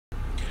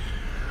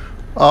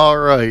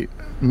Alright,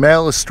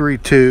 Malistry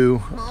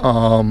 2.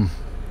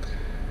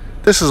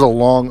 This is a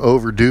long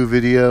overdue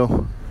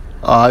video.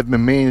 I've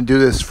been meaning to do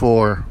this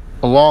for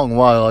a long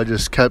while. I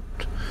just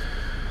kept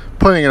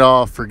putting it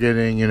off,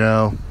 forgetting,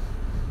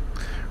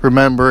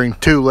 remembering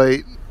too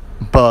late.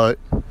 But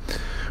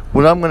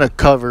what I'm going to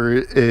cover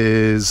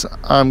is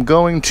I'm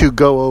going to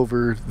go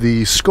over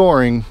the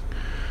scoring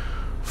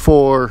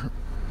for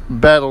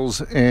battles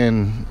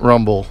in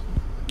Rumble.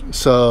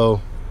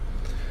 So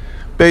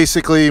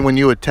basically, when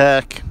you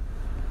attack,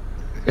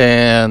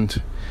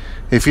 and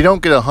if you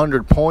don't get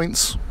 100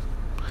 points,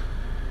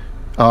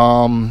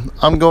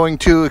 I'm going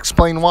to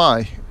explain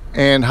why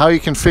and how you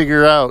can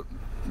figure out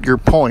your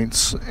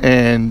points.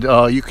 And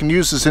you can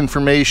use this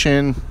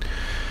information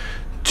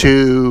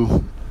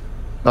to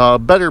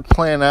better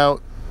plan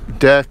out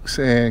decks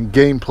and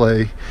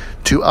gameplay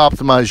to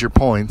optimize your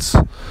points.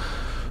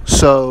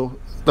 So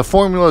the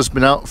formula has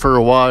been out for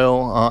a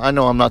while. I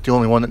know I'm not the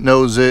only one that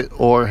knows it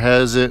or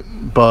has it,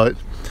 but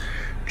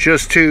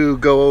just to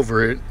go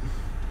over it,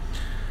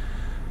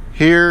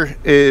 here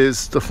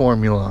is the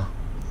formula.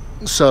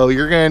 So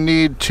you're going to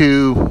need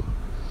to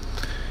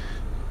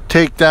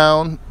take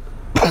down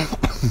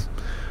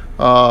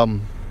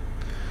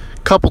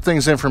couple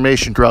things,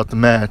 information throughout the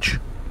match.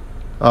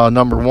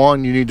 Number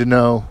one, you need to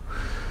know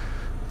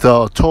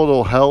the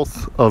total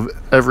health of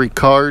every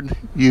card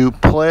you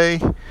play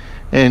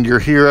and your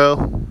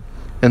hero,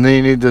 and then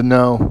you need to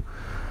know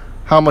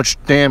how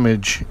much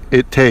damage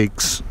it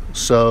takes.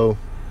 So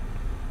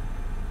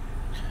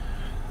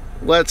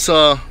let's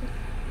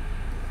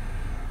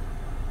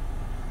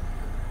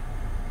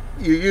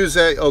you use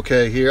that.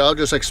 Okay, here I'll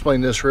just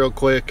explain this real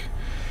quick.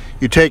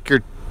 You take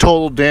your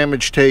total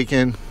damage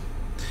taken,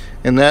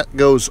 and that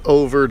goes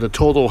over the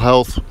total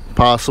health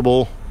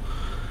possible,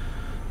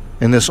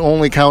 and this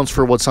only counts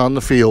for what's on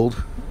the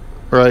field,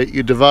 right?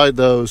 You divide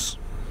those,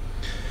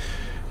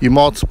 you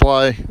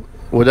multiply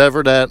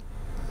whatever that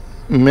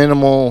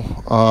minimal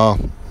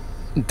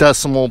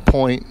decimal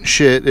point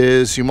shit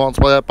is, you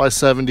multiply that by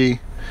 70,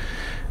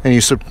 and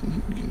you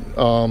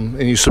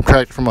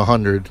subtract from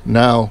 100.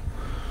 Now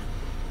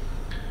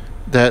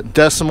that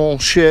decimal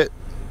shit,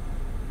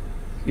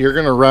 you're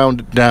gonna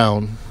round it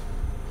down.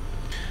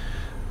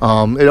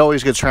 It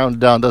always gets rounded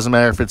down. Doesn't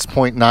matter if it's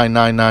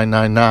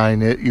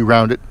 0.99999. You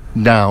round it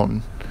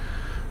down,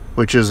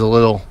 which is a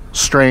little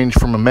strange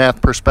from a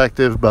math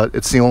perspective, but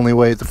it's the only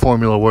way the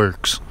formula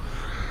works.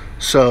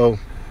 So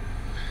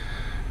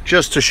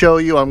just to show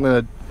you, I'm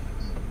gonna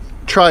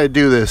try to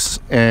do this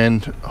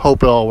and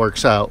hope it all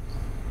works out.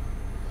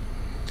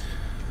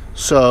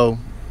 So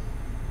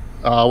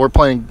we're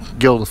playing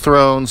Guild of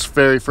Thrones,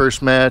 very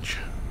first match.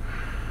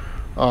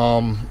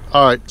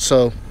 Alright,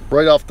 so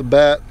right off the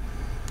bat,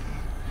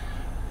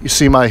 you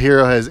see my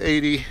hero has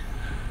 80.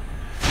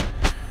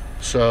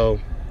 So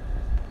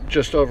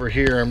just over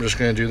here, I'm just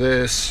going to do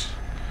this.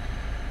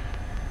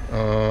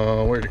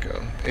 Where'd it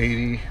go?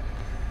 80.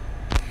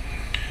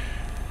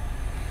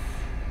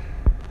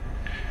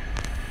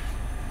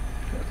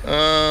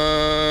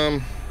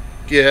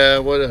 Yeah,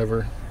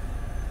 whatever.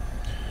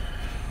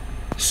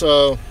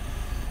 So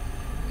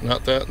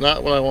not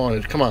what I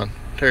wanted. Come on,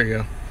 there you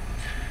go.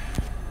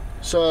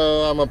 So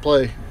I'm gonna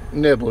play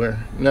Nibbler.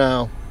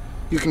 Now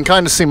you can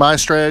kind of see my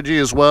strategy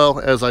as well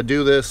as I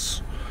do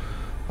this.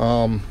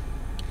 Play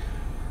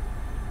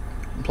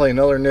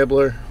another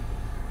Nibbler.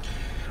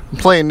 I'm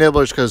playing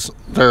Nibblers because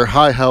they're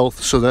high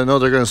health, so they know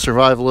they're going to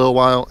survive a little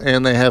while,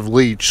 and they have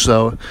leech,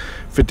 so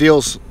if it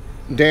deals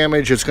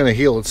damage, it's going to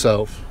heal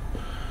itself.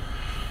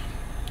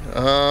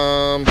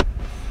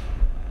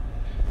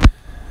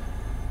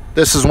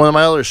 This is one of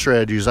my other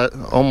strategies.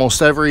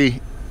 Almost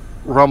every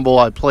Rumble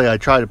I play, I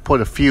try to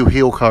put a few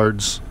heal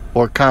cards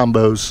or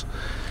combos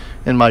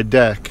in my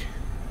deck.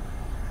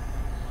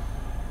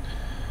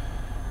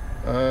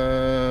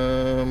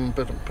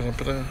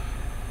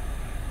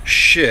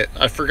 Shit,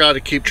 I forgot to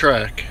keep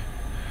track.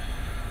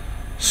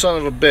 Son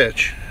of a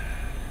bitch.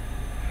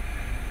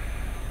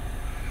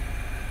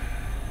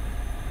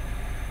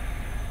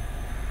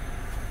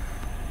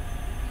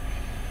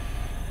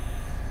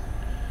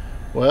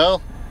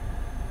 Well,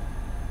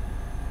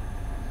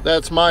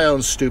 that's my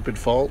own stupid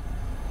fault.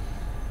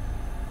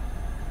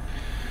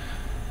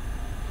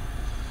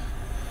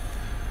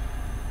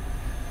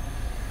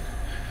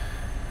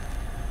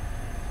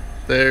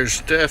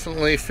 There's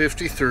definitely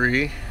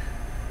 53.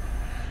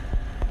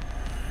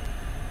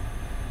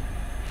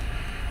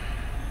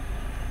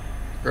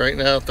 Right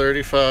now,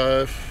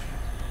 35.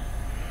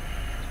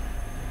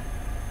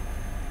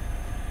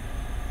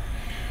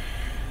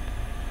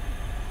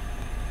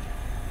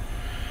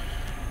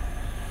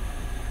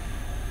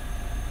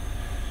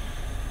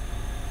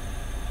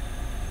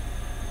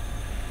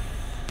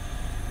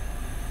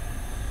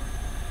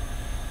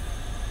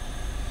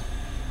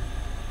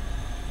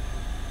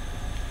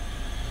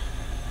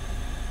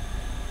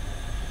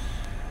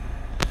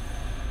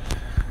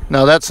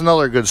 Now that's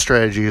another good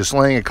strategy, is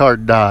letting a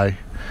card die.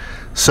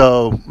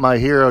 So my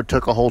hero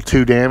took a whole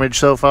 2 damage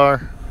so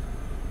far.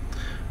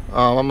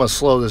 I'm going to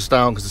slow this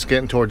down because it's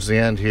getting towards the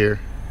end here.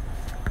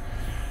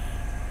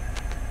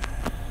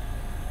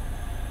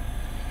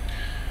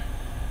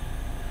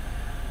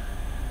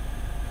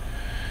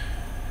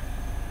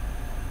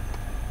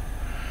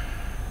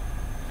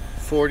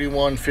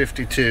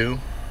 41.52.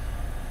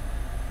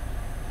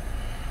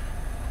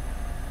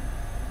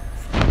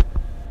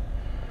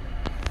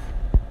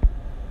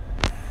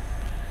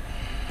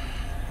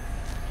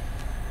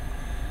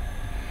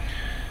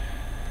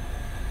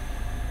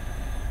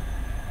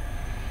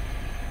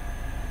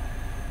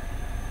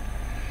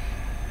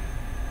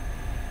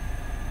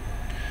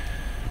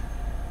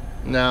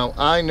 Now,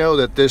 I know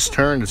that this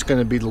turn is going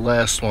to be the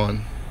last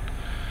one.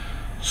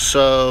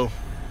 So,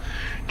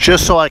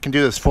 just so I can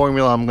do this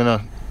formula, I'm going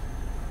to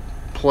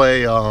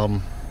play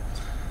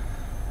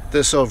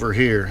this over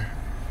here.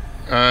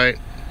 Alright,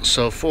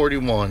 so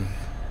 41.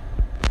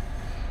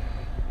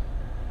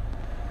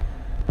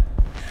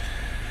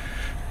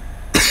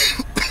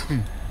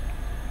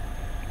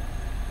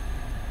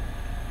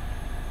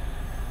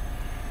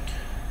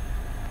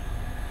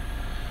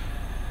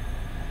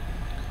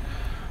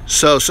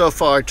 So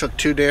far I took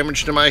 2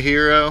 damage to my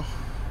hero.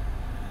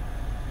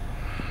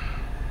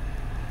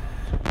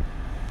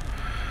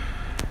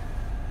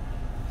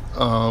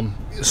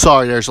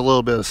 Sorry, there's a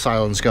little bit of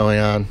silence going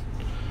on.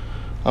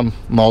 I'm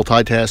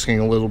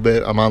multitasking a little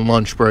bit. I'm on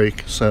lunch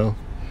break, so.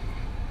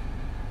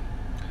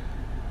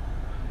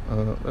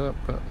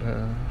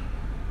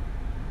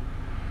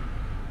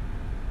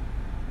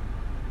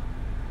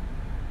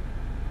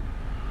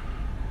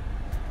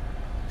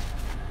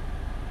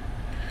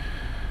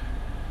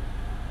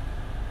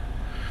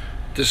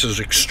 This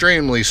is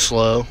extremely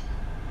slow.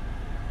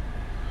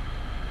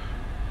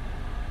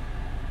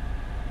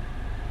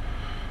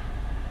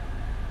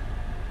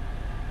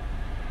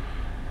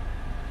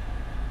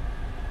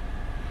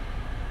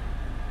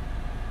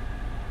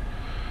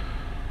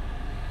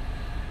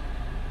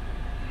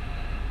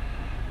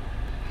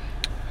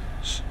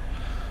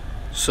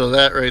 So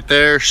that right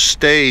there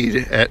stayed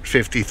at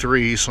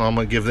 53, so I'm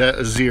going to give that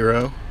a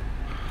 0.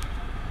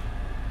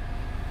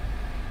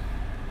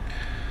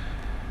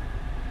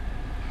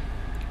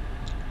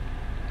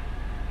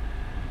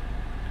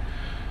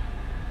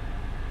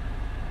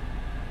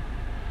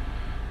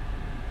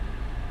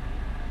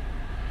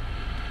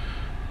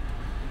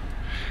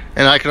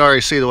 And I can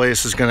already see the way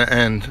this is going to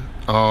end.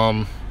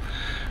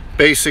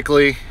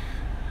 Basically,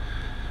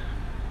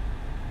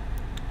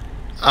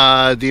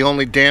 the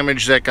only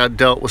damage that got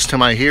dealt was to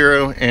my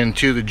hero and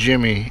to the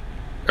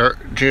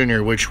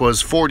Junior, which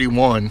was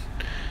 41.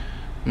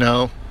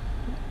 No,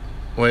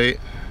 wait,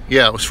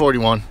 yeah, it was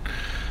 41.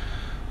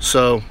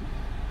 So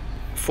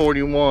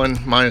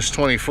 41 minus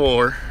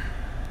 24.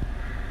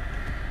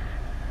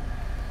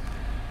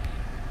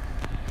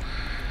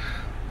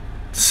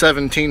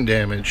 $17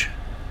 damage.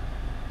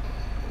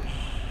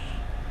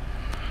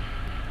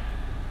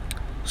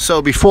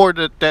 So before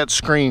that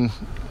screen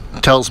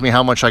tells me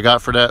how much I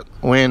got for that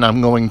win, I'm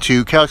going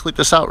to calculate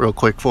this out real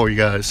quick for you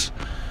guys.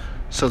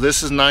 So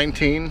this is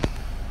 19.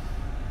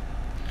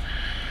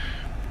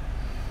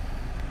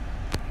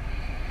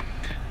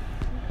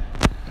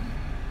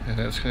 And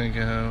that's going to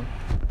go...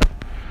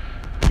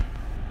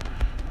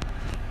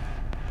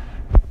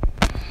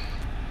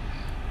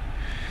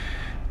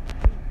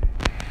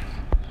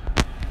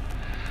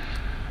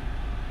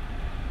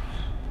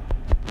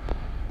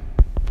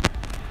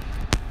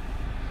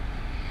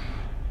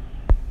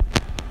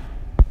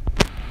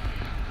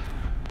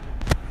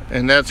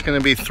 and that's going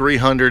to be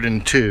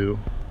 302.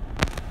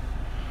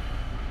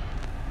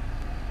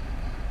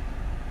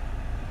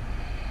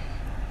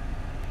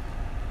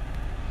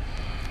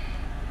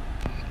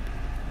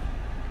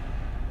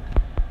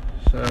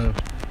 So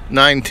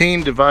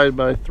 19 divided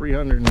by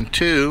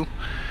 302.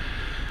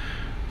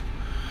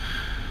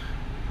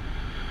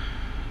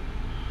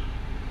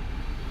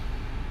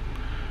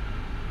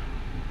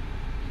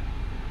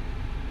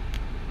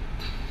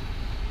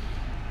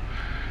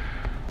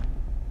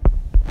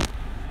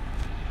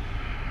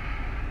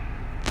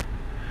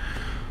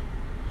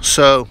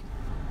 So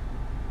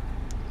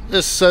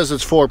this says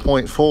it's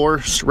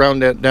 4.4. So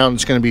round that down,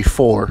 it's going to be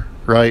 4,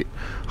 right?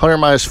 100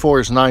 minus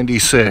 4 is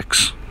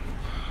 96.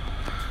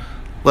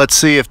 Let's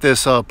see if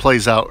this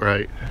plays out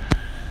right.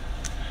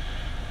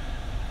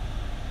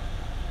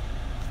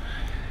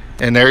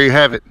 And there you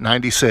have it,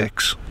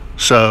 96.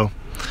 So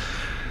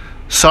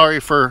sorry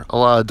for a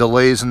lot of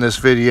delays in this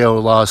video, a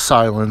lot of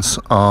silence.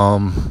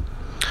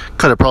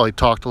 Could have probably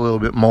talked a little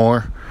bit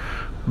more,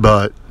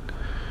 but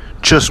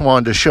just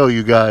wanted to show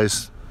you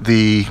guys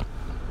the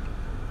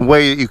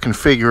way that you can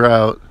figure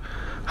out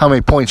how many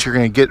points you're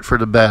going to get for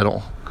the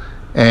battle.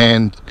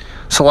 And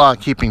it's a lot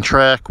of keeping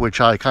track, which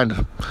I kind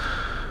of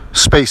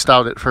spaced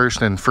out at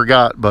first and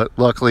forgot, but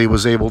luckily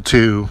was able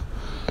to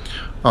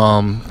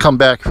come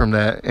back from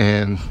that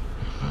and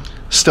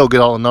still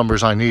get all the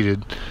numbers I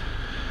needed.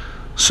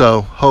 So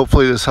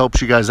hopefully this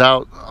helps you guys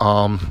out.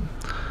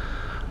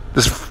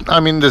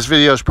 This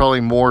video is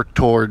probably more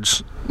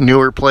towards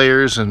newer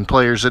players and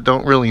players that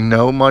don't really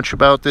know much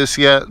about this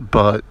yet,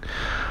 but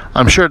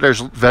I'm sure there's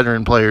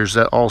veteran players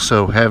that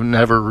also have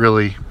never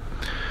really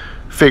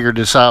figured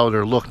this out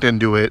or looked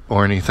into it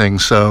or anything.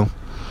 So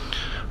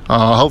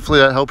hopefully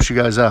that helps you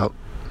guys out.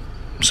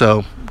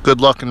 So good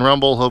luck in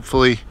Rumble.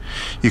 Hopefully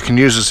you can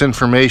use this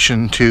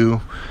information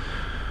to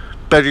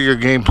better your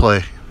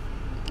gameplay.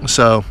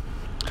 So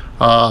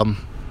I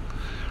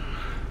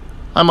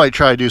might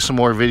try to do some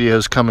more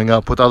videos coming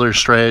up with other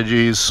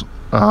strategies.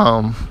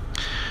 I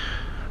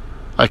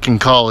can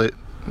call it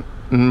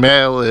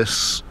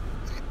Malice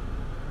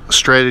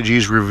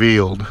Strategies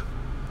Revealed.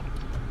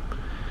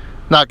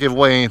 Not give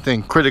away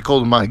anything critical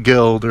to my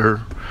guild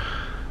or,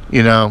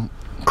 you know,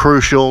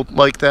 crucial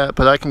like that,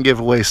 but I can give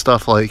away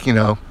stuff like, you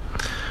know,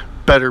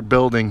 better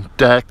building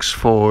decks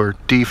for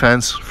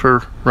defense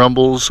for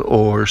Rumbles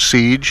or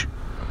Siege.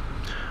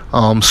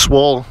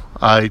 Swole,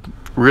 I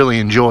really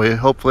enjoy it.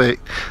 Hopefully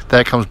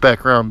that comes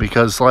back around,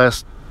 because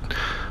last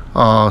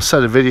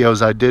set of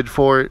videos I did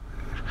for it,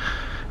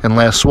 and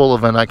last Swole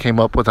event, I came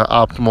up with an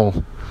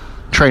optimal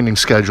training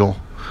schedule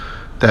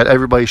that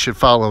everybody should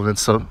follow.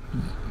 It's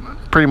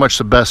pretty much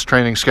the best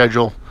training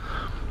schedule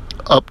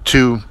up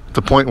to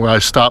the point where I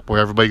stop, where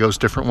everybody goes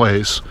different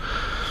ways.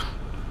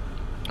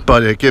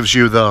 But it gives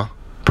you the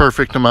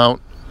perfect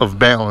amount of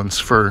balance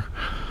for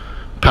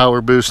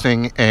power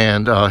boosting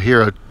and not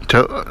hero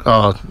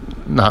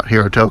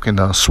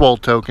token, Swole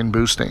token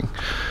boosting.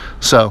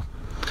 So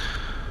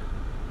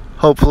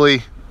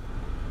hopefully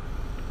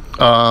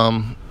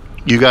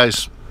you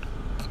guys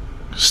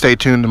stay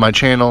tuned to my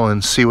channel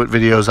and see what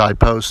videos I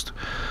post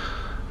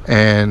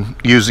and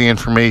use the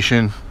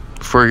information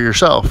for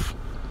yourself.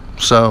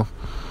 So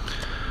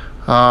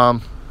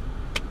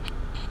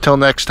till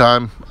next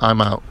time,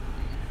 I'm out.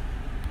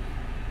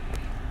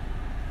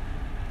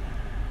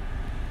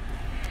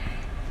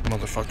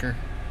 Motherfucker.